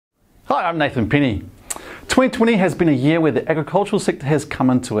Hi, I'm Nathan Penny. 2020 has been a year where the agricultural sector has come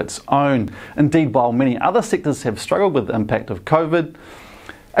into its own. Indeed, while many other sectors have struggled with the impact of COVID,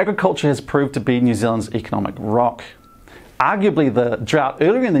 agriculture has proved to be New Zealand's economic rock. Arguably, the drought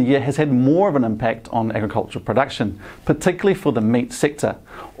earlier in the year has had more of an impact on agricultural production, particularly for the meat sector,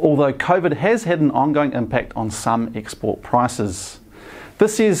 although COVID has had an ongoing impact on some export prices.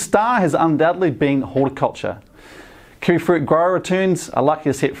 This year's star has undoubtedly been horticulture. Kiwi fruit grower returns are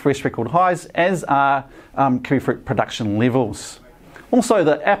likely to set fresh record highs, as are kiwi fruit production levels. Also,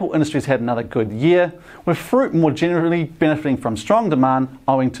 the apple industry has had another good year, with fruit more generally benefiting from strong demand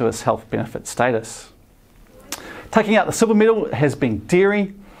owing to its health benefit status. Taking out the silver medal has been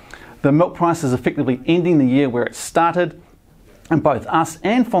dairy. The milk price is effectively ending the year where it started, and both us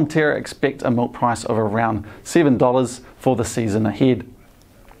and Fonterra expect a milk price of around $7 for the season ahead.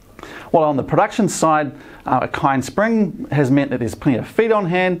 While on the production side, a kind spring has meant that there's plenty of feed on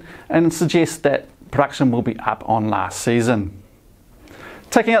hand and suggests that production will be up on last season.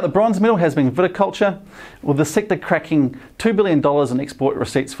 Taking out the bronze medal has been viticulture, with the sector cracking $2 billion in export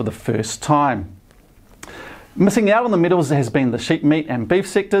receipts for the first time. Missing out on the medals has been the sheep meat and beef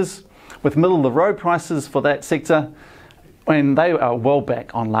sectors, with middle of the road prices for that sector, and they are well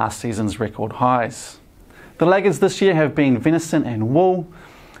back on last season's record highs. The laggards this year have been venison and wool,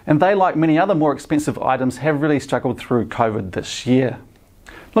 and they, like many other more expensive items, have really struggled through COVID this year.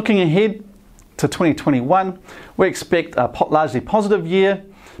 Looking ahead to 2021, we expect a largely positive year,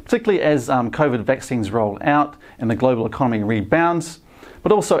 particularly as COVID vaccines roll out and the global economy rebounds,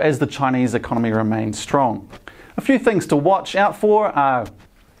 but also as the Chinese economy remains strong. A few things to watch out for are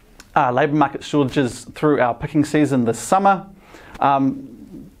labour market shortages through our picking season this summer,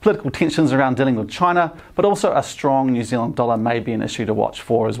 political tensions around dealing with China, but also a strong New Zealand dollar may be an issue to watch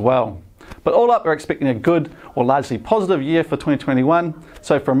for as well. But all up, we're expecting a good or largely positive year for 2021.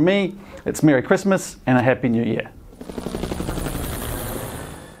 So from me, it's Merry Christmas and a Happy New Year.